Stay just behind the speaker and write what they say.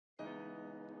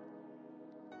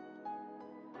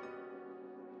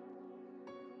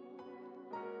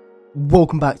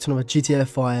Welcome back to another GTA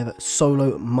 5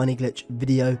 solo money glitch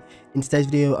video. In today's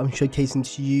video, I'm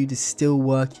showcasing to you the still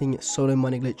working solo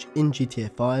money glitch in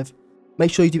GTA 5.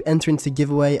 Make sure you do enter into the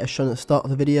giveaway as shown at the start of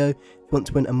the video if you want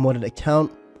to win a modded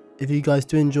account. If you guys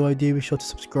do enjoy, do be sure to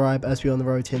subscribe as we're on the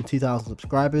road to 2,000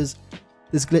 subscribers.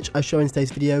 This glitch I show in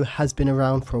today's video has been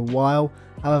around for a while,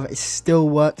 however it still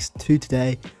works to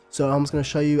today. So I'm just going to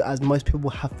show you, as most people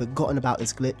have forgotten about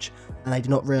this glitch and they do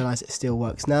not realise it still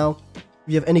works now.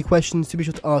 If you have any questions, do be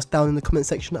sure to ask down in the comment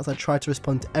section as I try to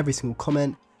respond to every single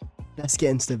comment. Let's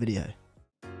get into the video.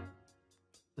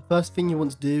 The first thing you want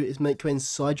to do is make your way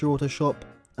inside your auto shop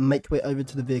and make your way over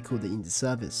to the vehicle that you need to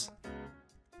service.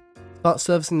 Start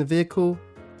servicing the vehicle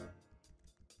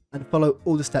and follow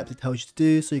all the steps it tells you to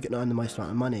do so you can earn the most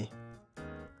amount of money.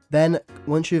 Then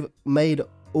once you've made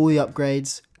all the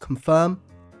upgrades, confirm.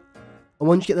 And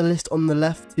once you get the list on the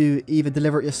left to either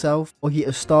deliver it yourself or get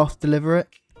your staff to deliver it,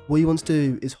 what you want to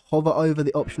do is hover over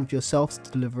the option for yourself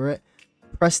to deliver it,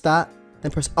 press that, then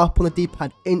press up on the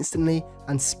D-pad instantly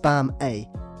and spam A.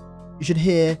 You should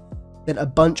hear then a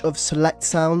bunch of select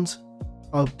sounds.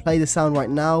 I'll play the sound right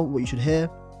now, what you should hear.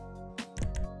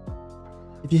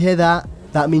 If you hear that,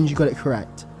 that means you got it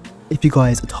correct. If you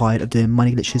guys are tired of doing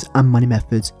money glitches and money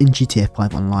methods in GTA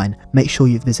 5 online, make sure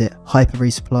you visit Hyper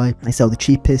Resupply. They sell the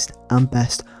cheapest and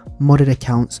best modded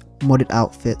accounts, modded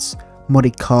outfits,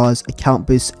 modded cars, account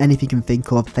boosts, anything you can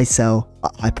think of, they sell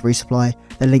at Hyper Resupply.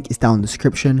 The link is down in the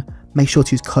description. Make sure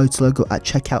to use code logo at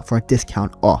checkout for a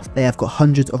discount off. They have got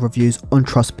hundreds of reviews on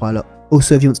Trustpilot.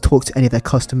 Also, if you want to talk to any of their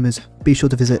customers, be sure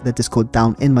to visit their Discord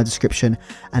down in my description,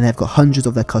 and they've got hundreds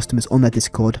of their customers on their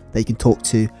Discord that you can talk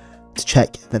to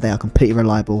check that they are completely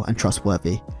reliable and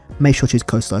trustworthy. Make sure to use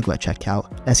code logo at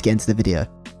checkout. Let's get into the video.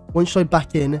 Once you load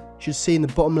back in, you should see in the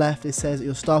bottom left it says that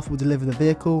your staff will deliver the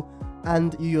vehicle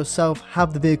and you yourself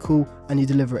have the vehicle and you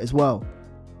deliver it as well.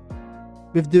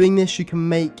 With doing this, you can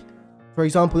make, for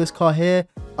example, this car here,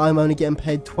 I'm only getting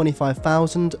paid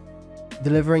 25,000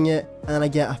 delivering it, and I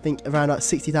get, I think, around like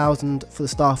 60,000 for the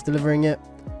staff delivering it.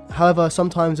 However,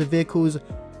 sometimes with vehicles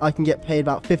I can get paid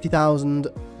about 50,000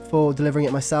 for delivering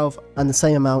it myself and the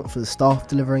same amount for the staff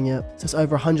delivering it. So it's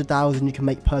over 100,000 you can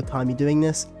make per time you're doing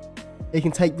this. It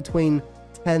can take between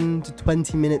 10 to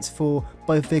 20 minutes for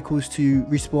both vehicles to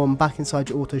respawn back inside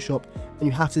your auto shop, and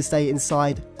you have to stay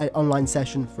inside an online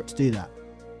session for it to do that.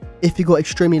 If you got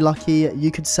extremely lucky,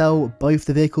 you could sell both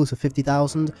the vehicles for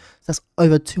 50,000. So that's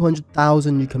over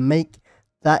 200,000 you can make.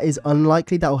 That is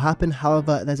unlikely that will happen.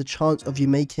 However, there's a chance of you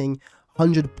making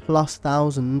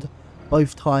 100,000+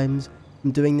 both times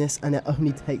from doing this, and it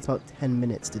only takes about 10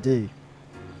 minutes to do.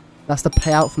 That's the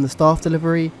payout from the staff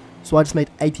delivery. So I just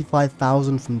made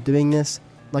 85,000 from doing this.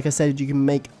 Like I said, you can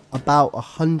make about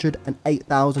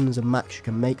 108,000 as a max you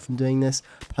can make from doing this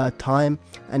per time,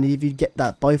 and if you get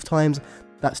that both times,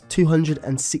 that's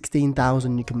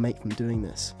 216,000 you can make from doing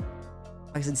this.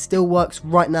 Like I said, it still works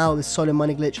right now, this solo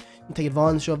money glitch. You can take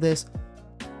advantage of this.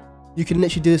 You can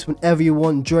literally do this whenever you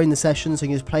want during the session, so you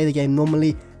can just play the game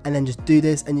normally and then just do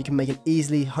this, and you can make an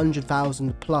easily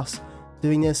 100,000+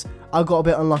 doing this. I got a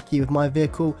bit unlucky with my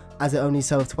vehicle as it only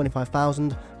sells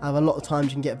 25,000. However, a lot of times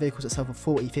you can get vehicles that sell for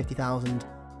 40, 50,000. If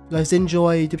you guys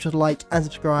enjoy, do be sure to like and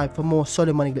subscribe for more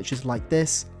solo money glitches like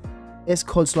this. It's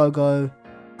CODS logo,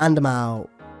 and I'm out.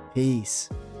 Peace.